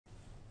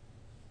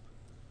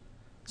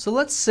So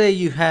let's say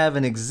you have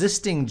an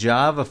existing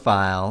Java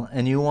file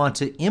and you want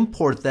to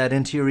import that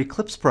into your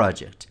Eclipse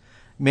project.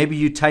 Maybe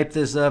you type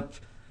this up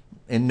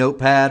in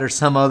Notepad or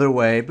some other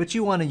way, but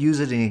you want to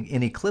use it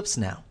in Eclipse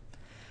now.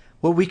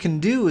 What we can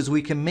do is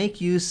we can make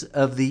use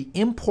of the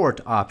import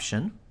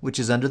option, which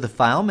is under the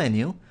File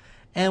menu,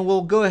 and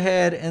we'll go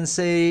ahead and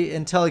say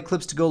and tell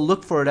Eclipse to go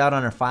look for it out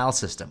on our file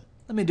system.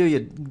 Let me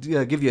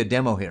give you a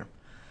demo here.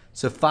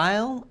 So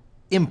File,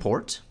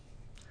 Import,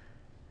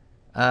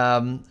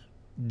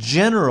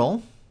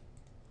 General,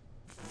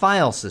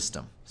 File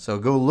System. So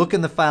go look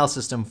in the file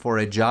system for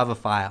a Java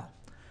file.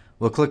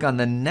 We'll click on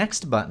the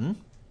Next button,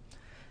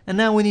 and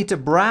now we need to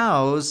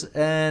browse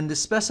and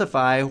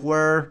specify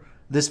where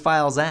this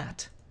file's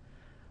at.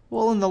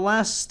 Well, in the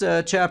last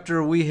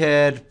chapter we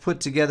had put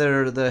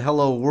together the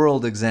Hello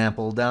World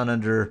example down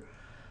under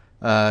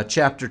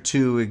Chapter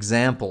 2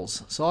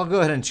 Examples. So I'll go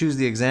ahead and choose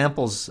the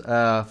Examples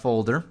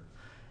folder,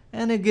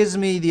 and it gives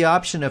me the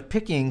option of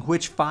picking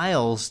which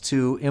files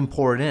to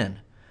import in.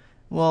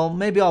 Well,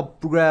 maybe I'll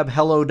grab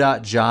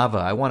hello.java.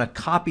 I want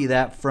to copy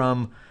that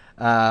from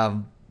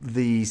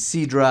the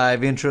C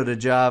drive Intro to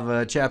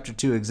Java Chapter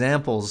 2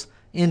 Examples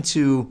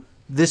into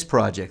this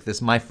project,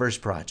 this My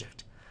First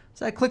project.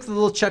 So I click the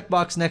little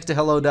checkbox next to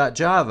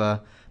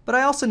hello.java, but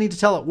I also need to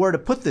tell it where to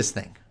put this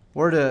thing,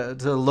 where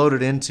to load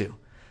it into.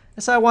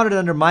 And so I want it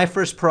under My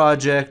First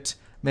project,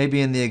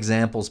 maybe in the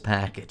Examples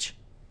package.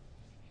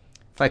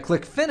 If I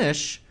click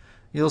Finish,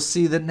 you'll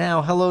see that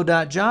now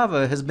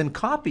hello.java has been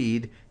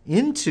copied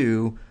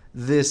into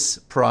this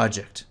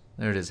project.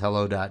 There it is,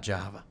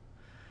 hello.java.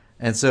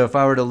 And so if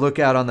I were to look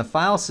out on the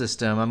file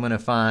system, I'm going to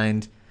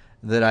find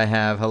that I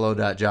have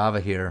hello.java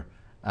here,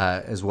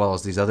 as well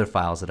as these other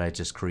files that I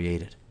just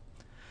created.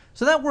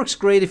 So that works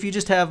great if you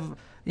just have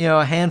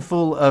a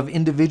handful of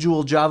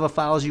individual Java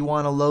files you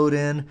want to load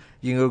in.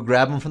 You can go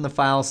grab them from the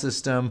file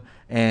system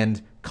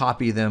and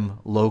copy them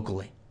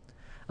locally.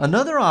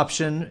 Another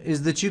option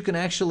is that you can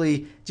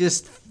actually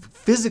just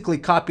physically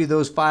copy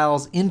those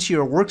files into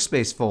your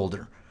workspace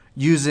folder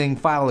using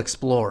File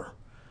Explorer.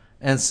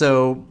 And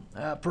so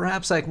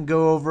perhaps I can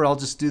go over, I'll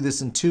just do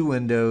this in two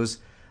windows.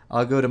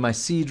 I'll go to my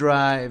C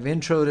drive,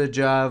 Intro to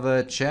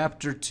Java,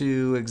 Chapter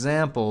 2,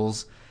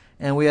 Examples,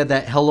 and we had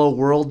that hello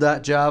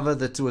world.java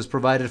that was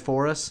provided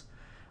for us.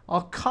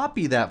 I'll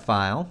copy that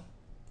file,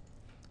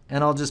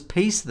 and I'll just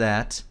paste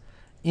that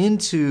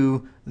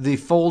into the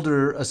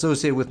folder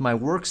associated with my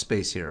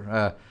workspace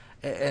here.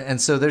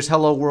 And so there's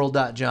hello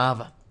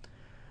world.java.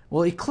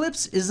 Well,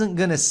 Eclipse isn't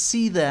going to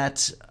see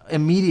that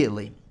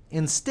immediately.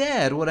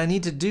 Instead, what I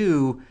need to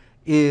do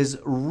is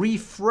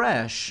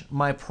refresh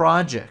my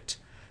project.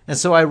 And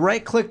so I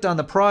right-clicked on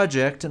the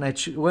project and I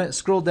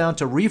scrolled down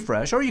to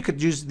refresh, or you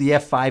could use the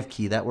F5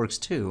 key, that works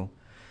too.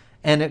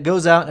 And it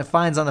goes out and it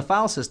finds on the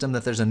file system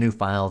that there's a new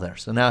file there.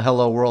 So now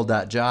hello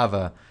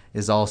world.java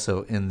is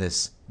also in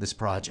this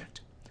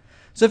project.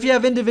 So if you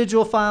have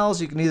individual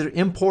files, you can either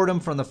import them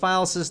from the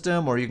file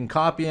system or you can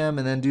copy them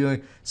and then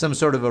do some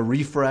sort of a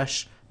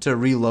refresh to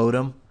reload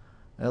them.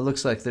 It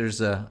looks like there's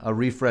a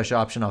refresh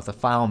option off the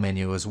file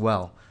menu as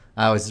well.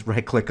 I always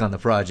right-click on the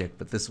project,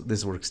 but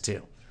this works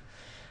too.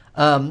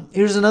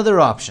 Here's another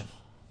option.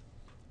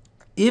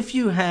 If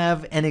you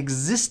have an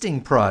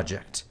existing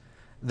project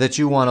that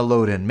you want to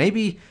load in,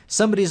 maybe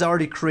somebody's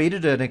already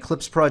created an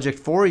Eclipse project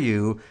for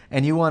you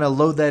and you want to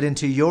load that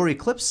into your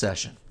Eclipse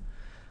session.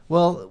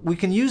 Well, we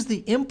can use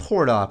the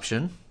import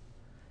option,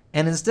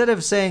 and instead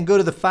of saying go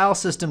to the file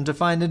system to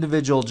find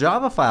individual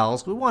Java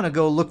files, we want to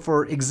go look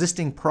for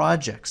existing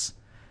projects.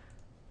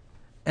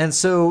 And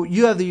so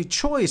you have the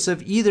choice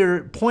of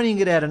either pointing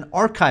it at an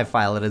archive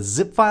file, at a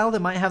zip file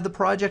that might have the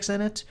projects in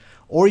it,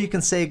 or you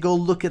can say go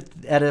look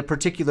at a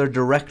particular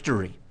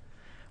directory.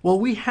 Well,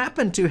 we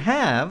happen to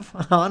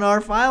have on our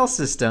file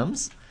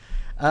systems,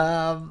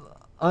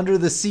 under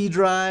the C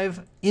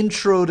drive,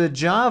 Intro to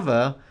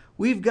Java,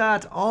 we've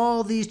got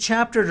all these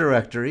chapter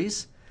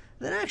directories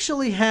that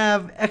actually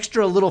have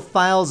extra little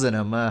files in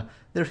them.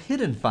 They're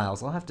hidden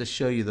files. I'll have to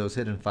show you those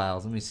hidden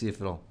files. Let me see if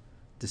it'll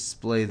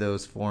display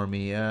those for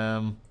me.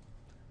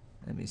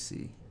 Let me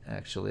see.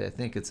 Actually, I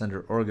think it's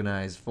under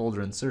Organize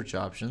Folder and Search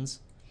Options.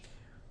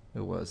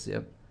 It was,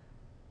 yep.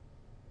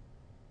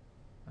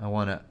 I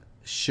want to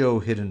show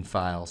hidden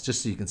files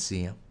just so you can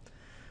see them.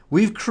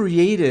 We've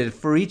created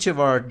for each of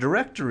our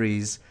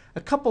directories a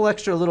couple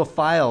extra little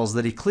files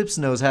that Eclipse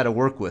knows how to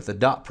work with, a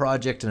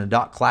 .project and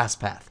a .class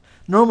path.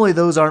 Normally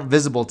those aren't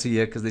visible to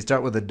you because they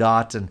start with a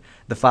dot and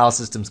the file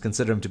systems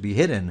consider them to be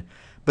hidden.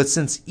 But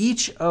since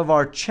each of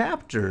our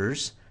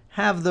chapters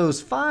have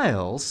those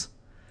files,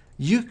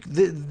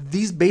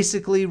 these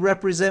basically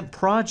represent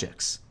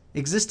projects,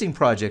 existing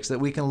projects that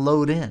we can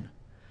load in.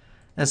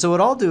 And so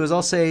what I'll do is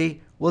I'll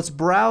say, let's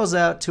browse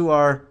out to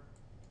our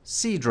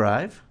C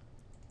drive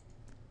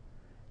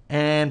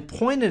and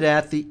point it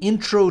at the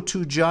Intro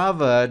to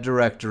Java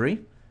directory.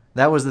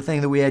 That was the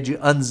thing that we had you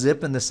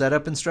unzip in the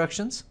setup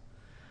instructions.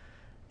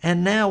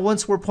 And now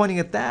once we're pointing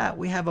at that,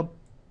 we have a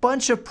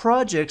bunch of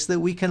projects that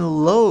we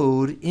can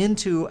load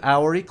into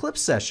our Eclipse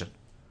session.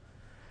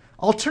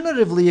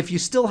 Alternatively, if you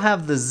still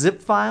have the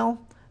zip file,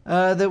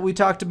 that we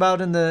talked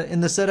about in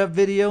the setup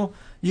video,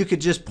 you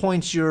could just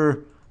point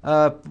your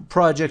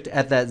project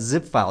at that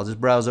zip file. Just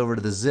browse over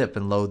to the zip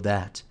and load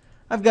that.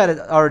 I've got it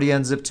already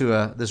unzipped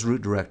to this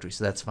root directory,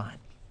 so that's fine.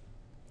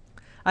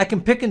 I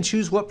can pick and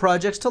choose what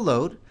projects to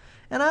load.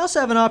 And I also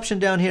have an option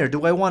down here.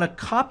 Do I want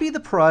to copy the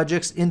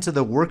projects into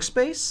the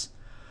workspace,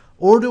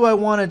 or do I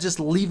want to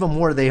just leave them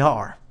where they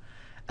are?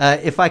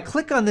 If I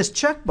click on this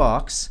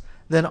checkbox,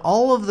 then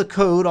all of the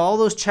code, all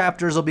those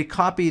chapters will be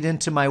copied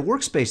into my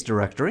workspace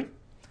directory.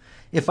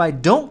 If I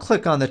don't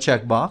click on the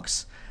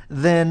checkbox,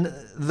 then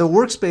the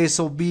workspace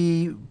will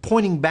be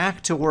pointing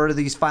back to where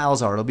these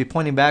files are. It'll be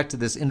pointing back to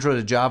this Intro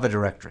to Java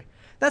directory.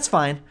 That's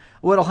fine.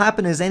 What will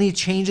happen is any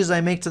changes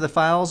I make to the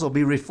files will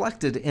be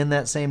reflected in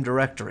that same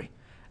directory.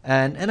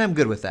 And I'm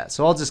good with that.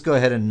 So I'll just go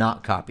ahead and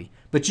not copy.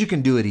 But you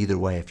can do it either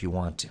way if you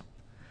want to.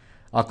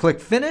 I'll click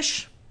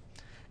Finish.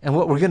 And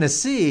what we're going to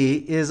see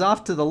is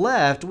off to the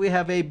left, we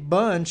have a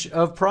bunch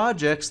of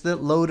projects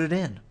that loaded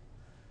in.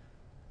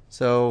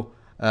 So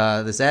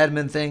this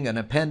admin thing, an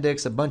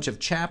appendix, a bunch of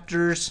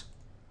chapters,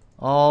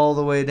 all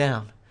the way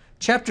down.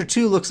 Chapter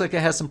 2 looks like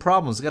it has some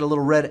problems. It's got a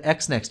little red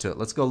X next to it.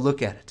 Let's go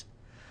look at it.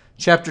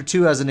 Chapter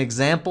 2 has an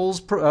examples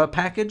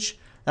package.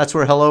 That's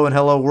where Hello and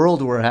Hello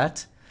World were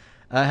at.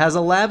 Has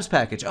a labs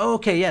package. Oh,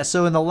 okay, yeah.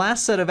 So in the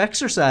last set of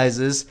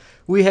exercises,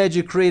 we had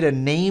you create a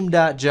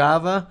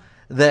name.java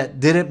that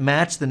didn't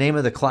match the name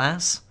of the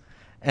class.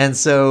 And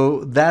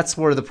so that's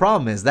where the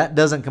problem is. That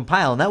doesn't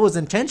compile. And that was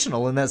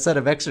intentional in that set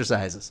of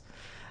exercises.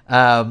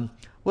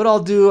 What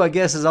I'll do, I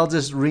guess, is I'll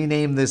just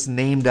rename this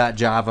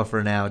name.java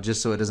for now,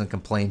 just so it doesn't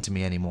complain to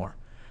me anymore.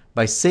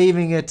 By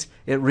saving it,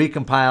 it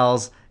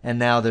recompiles, and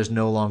now there's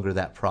no longer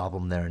that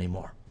problem there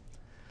anymore.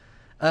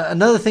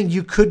 Another thing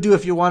you could do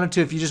if you wanted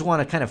to, if you just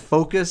want to kind of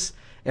focus,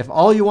 if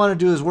all you want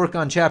to do is work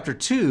on chapter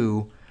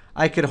 2,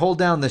 I could hold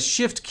down the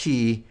Shift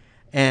key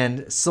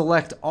and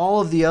select all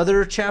of the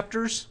other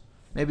chapters,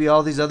 maybe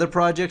all these other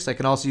projects. I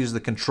can also use the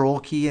Control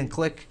key and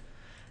click,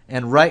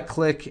 and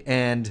right-click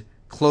and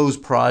close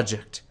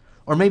project.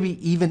 Or maybe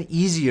even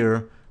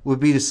easier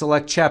would be to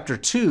select chapter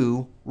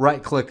 2,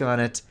 right-click on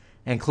it,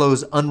 and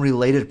close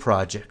unrelated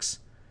projects.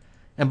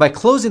 And by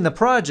closing the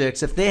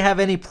projects, if they have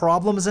any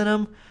problems in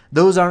them,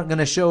 those aren't going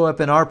to show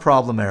up in our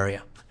problem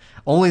area.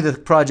 Only the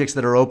projects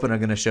that are open are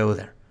going to show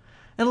there.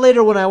 And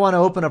later when I want to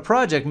open a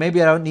project,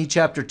 maybe I don't need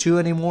chapter 2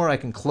 anymore. I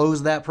can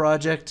close that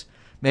project.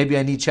 Maybe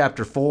I need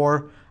chapter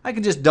 4. I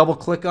can just double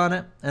click on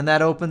it and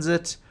that opens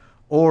it.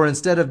 Or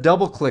instead of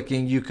double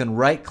clicking, you can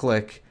right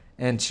click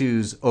and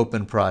choose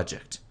open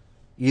project.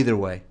 Either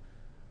way,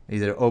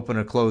 either open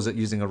or close it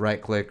using a right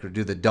click or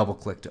do the double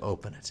click to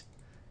open it.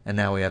 And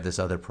now we have this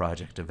other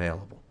project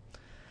available.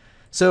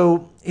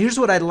 So here's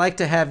what I'd like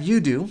to have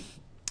you do,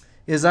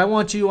 is I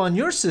want you on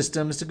your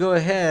systems to go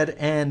ahead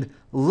and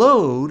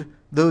load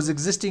those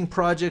existing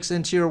projects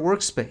into your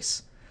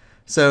workspace.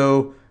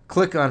 So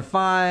click on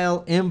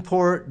File,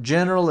 Import,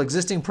 General,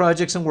 Existing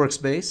Projects and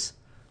Workspace.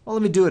 Well,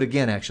 let me do it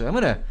again actually. I'm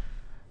going to,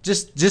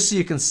 just so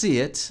you can see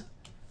it,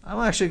 I'm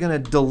actually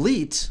going to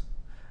delete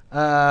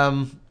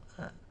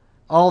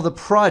all the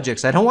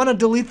projects. I don't want to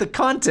delete the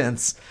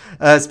contents,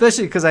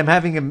 especially because I'm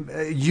having them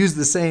use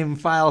the same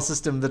file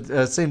system,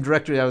 the same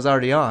directory I was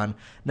already on.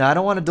 Now, I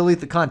don't want to delete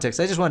the context.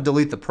 I just want to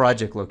delete the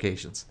project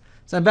locations.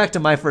 So I'm back to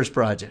my first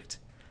project.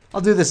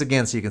 I'll do this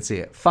again so you can see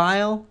it.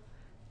 File,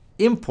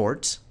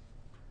 Import,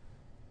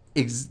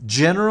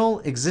 General,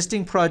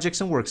 Existing Projects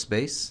and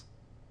Workspace.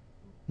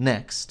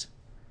 Next.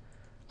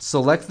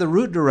 Select the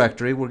root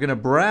directory. We're going to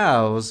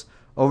browse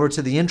over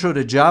to the Intro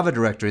to Java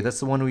directory.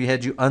 That's the one we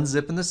had you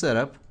unzip in the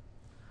setup.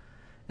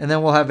 And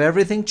then we'll have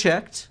everything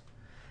checked.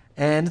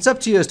 And it's up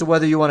to you as to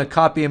whether you want to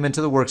copy them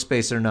into the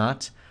workspace or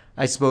not.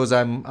 I suppose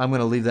I'm going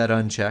to leave that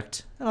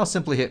unchecked. And I'll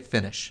simply hit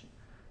Finish.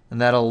 And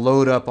that'll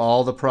load up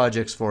all the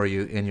projects for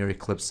you in your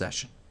Eclipse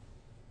session.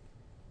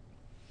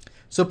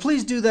 So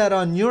please do that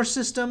on your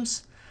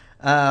systems.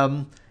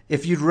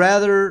 If you'd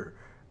rather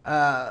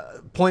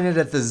point it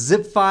at the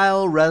zip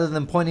file rather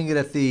than pointing it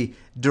at the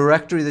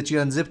directory that you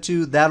unzip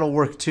to, that'll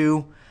work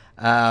too.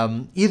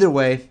 Either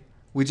way,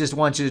 we just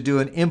want you to do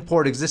an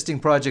import existing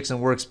projects and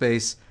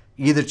workspace.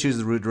 Either choose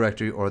the root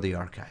directory or the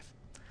archive.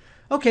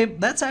 Okay,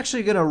 that's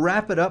actually going to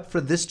wrap it up for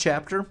this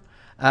chapter.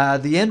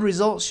 The end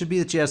result should be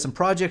that you have some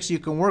projects you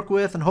can work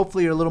with, and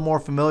hopefully you're a little more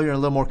familiar and a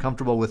little more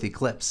comfortable with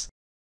Eclipse.